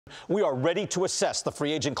We are ready to assess the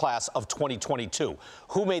free agent class of 2022.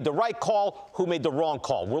 Who made the right call? Who made the wrong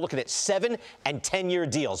call? We're looking at 7- and 10-year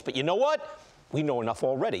deals. But you know what? We know enough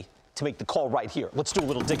already to make the call right here. Let's do a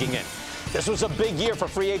little digging in. This was a big year for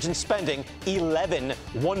free agent spending. 11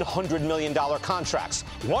 $100 million contracts.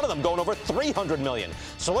 One of them going over $300 million.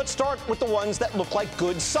 So let's start with the ones that look like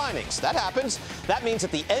good signings. That happens. That means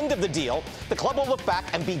at the end of the deal, the club will look back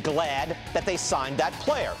and be glad that they signed that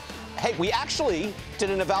player. Hey, we actually did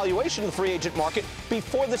an evaluation of the free agent market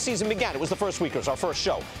before the season began. It was the first week. It was our first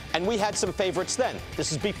show. And we had some favorites then.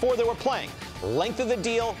 This is before they were playing. Length of the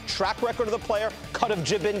deal, track record of the player, cut of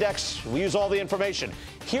jib index. We use all the information.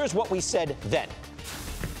 Here's what we said then.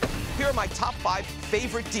 Here are my top 5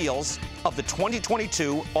 favorite deals of the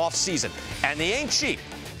 2022 offseason. And they ain't cheap.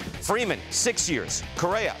 Freeman, 6 years.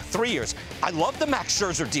 Correa, 3 years. I love the Max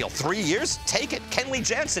Scherzer deal. 3 years? Take it. Kenley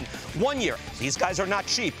Jansen, 1 year. These guys are not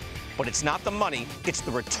cheap. But it's not the money, it's the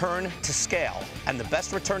return to scale. And the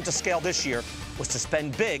best return to scale this year was to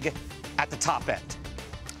spend big at the top end.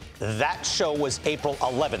 That show was April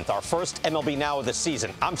 11th, our first MLB Now of the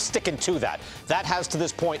season. I'm sticking to that. That has, to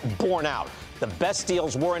this point, borne out. The best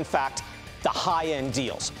deals were, in fact, the high-end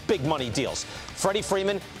deals, big money deals. Freddie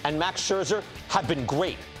Freeman and Max Scherzer have been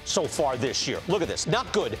great so far this year. Look at this.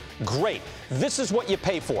 Not good, great. This is what you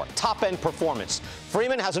pay for. Top-end performance.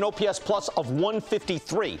 Freeman has an OPS plus of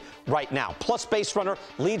 153 right now. Plus base runner,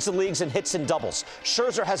 leads the leagues in hits and doubles.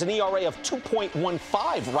 Scherzer has an ERA of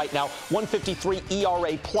 2.15 right now. 153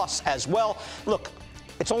 ERA plus as well. Look,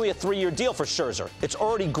 it's only a 3-year deal for Scherzer. It's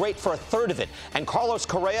already great for a third of it. And Carlos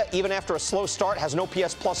Correa, even after a slow start, has an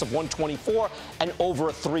OPS plus of 124 and over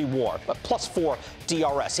a 3 WAR, but plus 4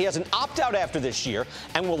 DRS. He has an opt-out after this year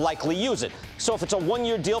and will likely use it. So if it's a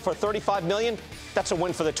 1-year deal for $35 million, that's a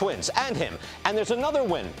win for the Twins and him. And there's another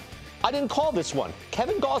win. I didn't call this one.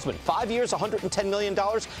 Kevin Gausman, 5 years, $110 million.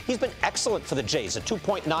 He's been excellent for the Jays, a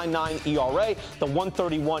 2.99 ERA, the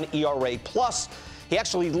 131 ERA plus. He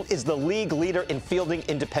actually is the league leader in fielding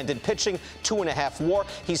independent pitching, 2.5 WAR.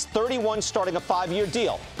 He's 31 starting a 5-year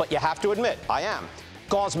deal. But you have to admit,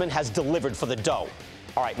 Gausman has delivered for the dough.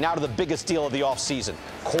 All right, now to the biggest deal of the offseason.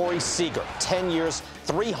 Corey Seager, 10 years,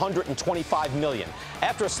 $325 million.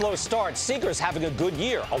 After a slow start, Seager's having a good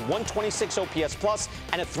year, a 126 OPS plus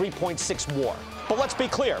and a 3.6 WAR. But let's be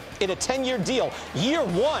clear, in a 10-year deal, year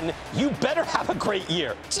 1, you better have a great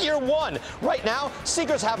year. It's year 1. Right now,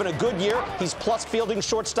 Seager's having a good year. He's plus fielding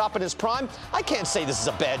shortstop in his prime. I can't say this is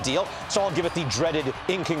a bad deal, so I'll give it the dreaded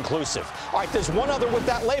inconclusive. All right, there's one other with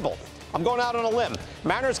that label. I'm going out on a limb.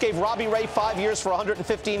 Mariners gave Robbie Ray 5 years for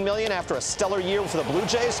 $115 million after a stellar year for the Blue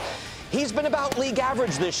Jays. He's been about league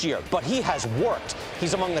average this year, but he has worked.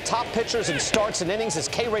 He's among the top pitchers in starts and innings. His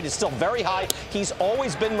K rate is still very high. He's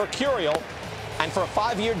always been mercurial. And for a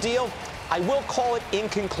 5-year deal, I will call it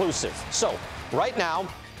inconclusive. So right now,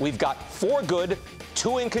 we've got 4 good,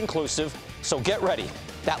 2 inconclusive. So get ready.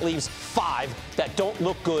 That leaves 5 that don't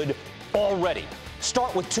look good already.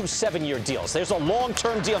 Start with 2 7-year deals. There's a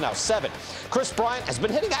long-term deal now, 7. Chris Bryant has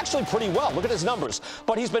been hitting actually pretty well. Look at his numbers.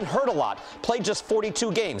 But he's been hurt a lot. Played just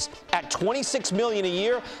 42 games. At $26 million a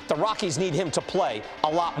year, the Rockies need him to play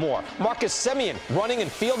a lot more. Marcus Semien running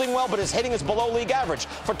and fielding well, but his hitting is below league average.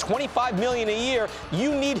 For $25 million a year,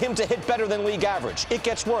 you need him to hit better than league average. It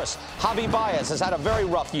gets worse. Javi Baez has had a very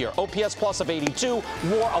rough year. OPS plus of 82,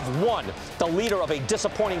 WAR of 1. The leader of a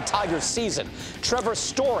disappointing Tigers season. Trevor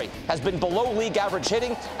Story has been below league average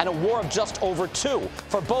hitting and a WAR of just over 2.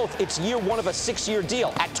 For both, it's year 1 of a 6-year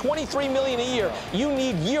deal. At $23 million a year, you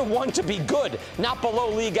need year 1 to be good, not below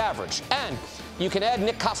league average. And you can add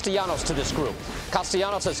Nick Castellanos to this group.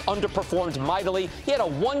 Castellanos has underperformed mightily. He had a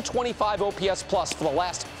 125 OPS plus for the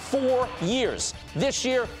last 4 years. This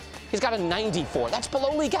year, he's got a 94. That's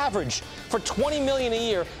below league average. For $20 million a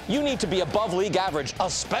year, you need to be above league average,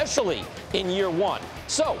 especially in year 1.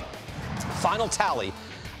 So, final tally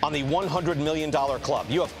on the $100 million club.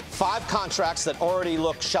 You have 5 contracts that already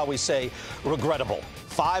look, shall we say, regrettable.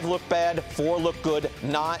 5 look bad, 4 look good,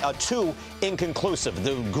 2 inconclusive.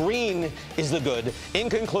 The green is the good,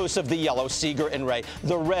 inconclusive the yellow, Seager and Ray.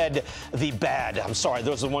 The red, the bad. I'm sorry,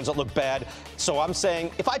 those are the ones that look bad. So I'm saying,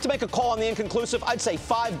 if I had to make a call on the inconclusive, I'd say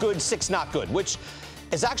 5 good, 6 not good, which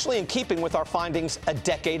is actually in keeping with our findings a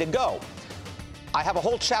decade ago. I have a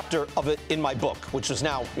whole chapter of it in my book, which was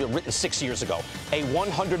now written 6 years ago, a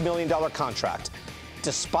 $100 million contract.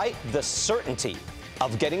 Despite the certainty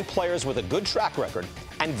of getting players with a good track record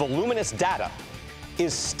and voluminous data,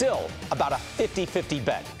 is still about a 50-50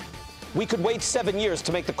 bet. We could wait 7 years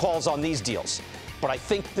to make the calls on these deals, but I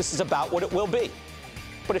think this is about what it will be.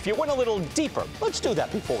 But if you went a little deeper, let's do that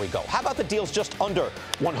before we go. How about the deals just under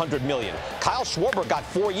 $100 million? Kyle Schwarber got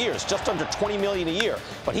 4 years, just under $20 million a year.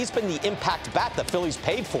 But he's been the impact bat the Phillies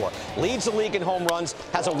paid for. Leads the league in home runs,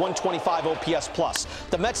 has a 125 OPS plus.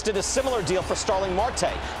 The Mets did a similar deal for Starling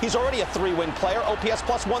Marte. He's already a 3-win player, OPS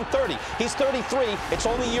plus 130. He's 33. It's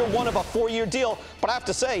only year 1 of a 4-year deal, but I have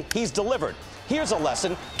to say, he's delivered. Here's a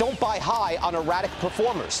lesson. Don't buy high on erratic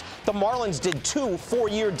performers. The Marlins did 2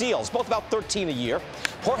 4-year deals, both about 13 a year.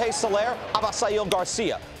 Jorge Soler, Abasail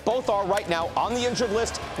Garcia. Both are right now on the injured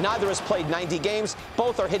list. Neither has played 90 games.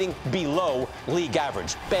 Both are hitting below league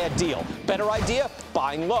average. Bad deal. Better idea?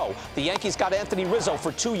 Buying low. The Yankees got Anthony Rizzo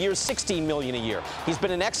for 2 years, $16 million a year. He's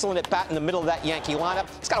been an excellent at-bat in the middle of that Yankee lineup.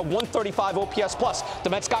 He's got a 135 OPS plus. The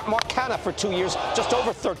Mets got Mark Canha for 2 years, just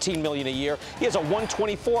over $13 million a year. He has a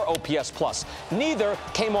 124 OPS plus. Neither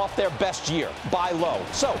came off their best year. Buy low.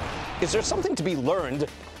 So, is there something to be learned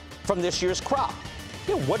from this year's crop?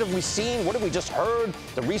 You know, what have we seen? What have we just heard?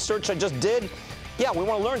 The research I just did? Yeah, we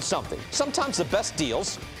want to learn something. Sometimes the best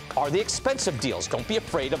deals are the expensive deals. Don't be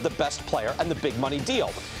afraid of the best player and the big money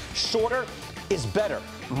deal. Shorter is better.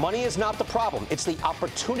 Money is not the problem. It's the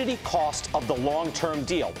opportunity cost of the long-term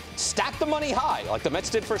deal. Stack the money high, like the Mets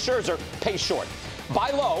did for Scherzer, pay short. Buy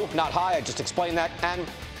low, not high. I just explained that. And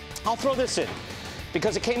I'll throw this in,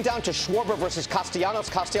 because it came down to Schwarber versus Castellanos.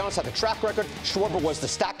 Castellanos had the track record. Schwarber was the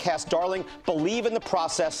StatCast darling. Believe in the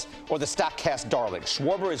process or the StatCast darling.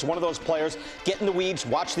 Schwarber is one of those players. Get in the weeds,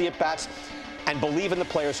 watch the at-bats, and believe in the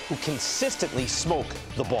players who consistently smoke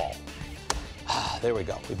the ball. There we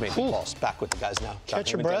go. We've made the calls. Back with the guys now.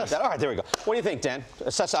 Catch your breath. All right, there we go. What do you think, Dan?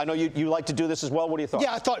 I know you like to do this as well. What do you think?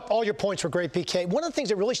 Yeah, I thought all your points were great, PK. One of the things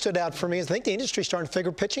that really stood out for me is I think the industry's starting to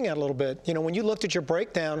figure pitching out a little bit. You know, when you looked at your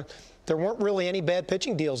breakdown, there weren't really any bad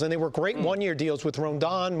pitching deals, and they were great one-year deals with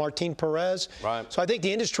Rondon, Martin Perez. Right. So I think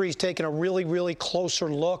the industry's taken a really, really closer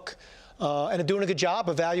look and doing a good job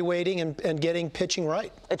evaluating and getting pitching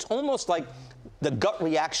right. It's almost like the gut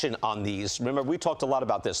reaction on these. Remember, we talked a lot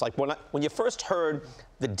about this. Like when you first heard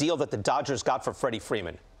the deal that the Dodgers got for Freddie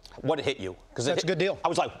Freeman, what hit you? Because that's a good deal. I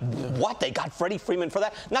was like, what? They got Freddie Freeman for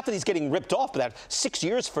that? Not that he's getting ripped off, but that 6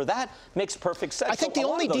 years for that makes perfect sense. I think the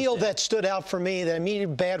only deal that stood out for me that immediate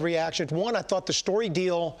bad reaction, one, I thought the Story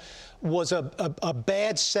deal was a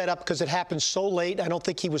bad setup because it happened so late. I don't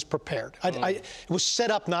think he was prepared. It was set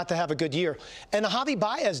up not to have a good year. And the Javi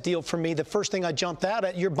Baez deal for me, the first thing I jumped out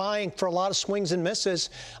at, you're buying for a lot of swings and misses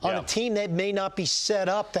on a team that may not be set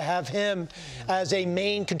up to have him as a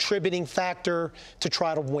main contributing factor to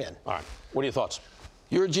try to win. All right. What are your thoughts?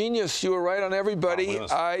 You're a genius. You were right on everybody.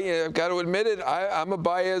 I've got to admit it. I'm a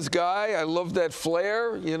Baez guy. I love that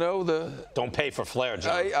flair. You know, don't pay for flair,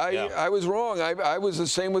 John. I was wrong. I was the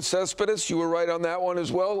same with Cespedes. You were right on that one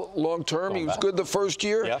as well. Long term, he was good the first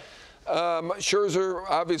year. Yeah. Scherzer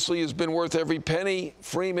obviously has been worth every penny.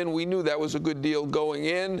 Freeman, we knew that was a good deal going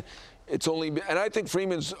in. It's only, and I think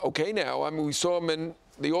Freeman's okay now. I mean, we saw him in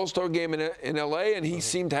the All-Star game in L.A. and he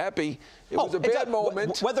seemed happy. It was a bad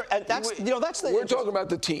moment. We're talking about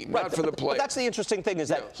the team, not for the player. But that's the interesting thing is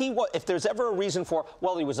that if there's ever a reason for,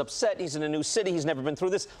 well, he was upset, he's in a new city, he's never been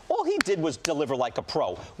through this, all he did was deliver like a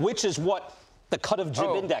pro, which is what the cut of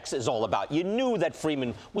jib index is all about. You knew that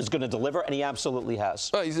Freeman was going to deliver, and he absolutely has.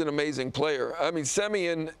 Well, he's an amazing player. I mean,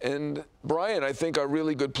 Semmy and Brian, I think, are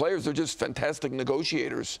really good players. They're just fantastic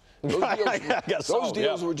negotiators. Those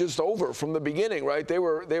deals were just over from the beginning, right? They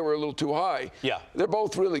were a little too high. Yeah.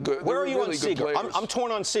 Really good. Where are you really on Seager? I'm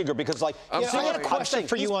torn on Seager because, like, I had a question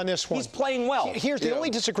for you on this one. He's playing well. Here's the only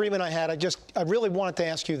disagreement I had. I really wanted to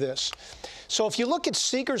ask you this. So if you look at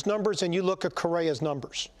Seager's numbers and you look at Correa's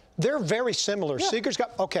numbers, they're very similar. Yeah. Seager's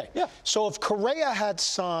got So if Correa had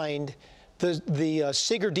signed the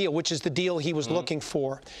Seager deal, which is the deal he was looking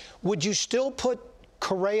for, would you still put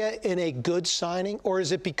Correa in a good signing, or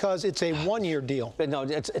is it because it's a one-year deal? No,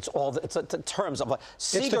 it's the terms of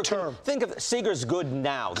Seager. It's the term. Think of Seager's good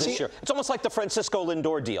now this year. It's almost like the Francisco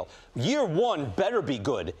Lindor deal. Year one better be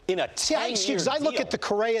good in a 10-year deal. Because I look at the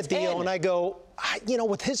Correa deal and I go, you know,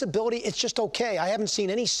 with his ability, it's just okay. I haven't seen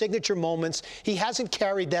any signature moments. He hasn't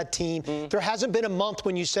carried that team. There hasn't been a month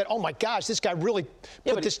when you said, oh, my gosh, this guy really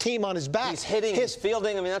put this team on his back. He's hitting, he's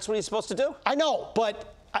fielding. I mean, that's what he's supposed to do. I know,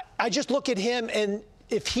 but I just look at him, and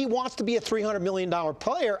if he wants to be a $300 million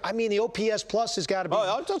player, I mean, the OPS plus has got to be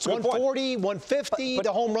 140, 150.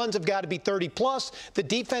 The home runs have got to be 30 plus. The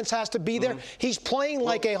defense has to be there. He's playing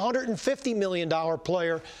like a $150 million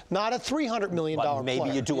player, not a $300 million player. Maybe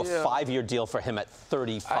you do a 5-year deal for him at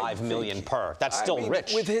 $35 million per. That's still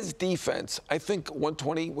rich. With his defense, I think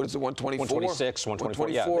 120. What is it? 124. 126, 124.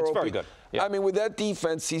 Yeah, it's very good. Yeah. I mean, with that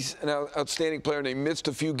defense, he's an outstanding player, and he missed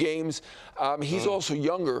a few games. He's also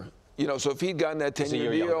younger. You know, so if he'd gotten that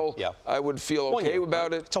 10-year deal, I would feel okay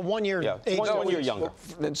about it. It's a 1 year age. 1 year younger.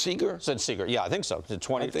 Than Seager? Said Seager. Yeah, I think so.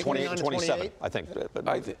 28, 27, I think.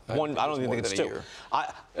 I don't even think it's 2.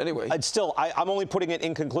 Anyway. I'm only putting it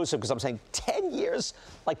inconclusive because I'm saying 10 years.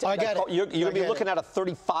 I get it. You're going to be looking at a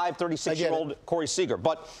 35, 36-year-old Corey Seager.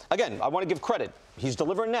 But, again, I want to give credit. He's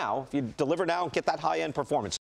delivering now. If you deliver now, get that high-end performance.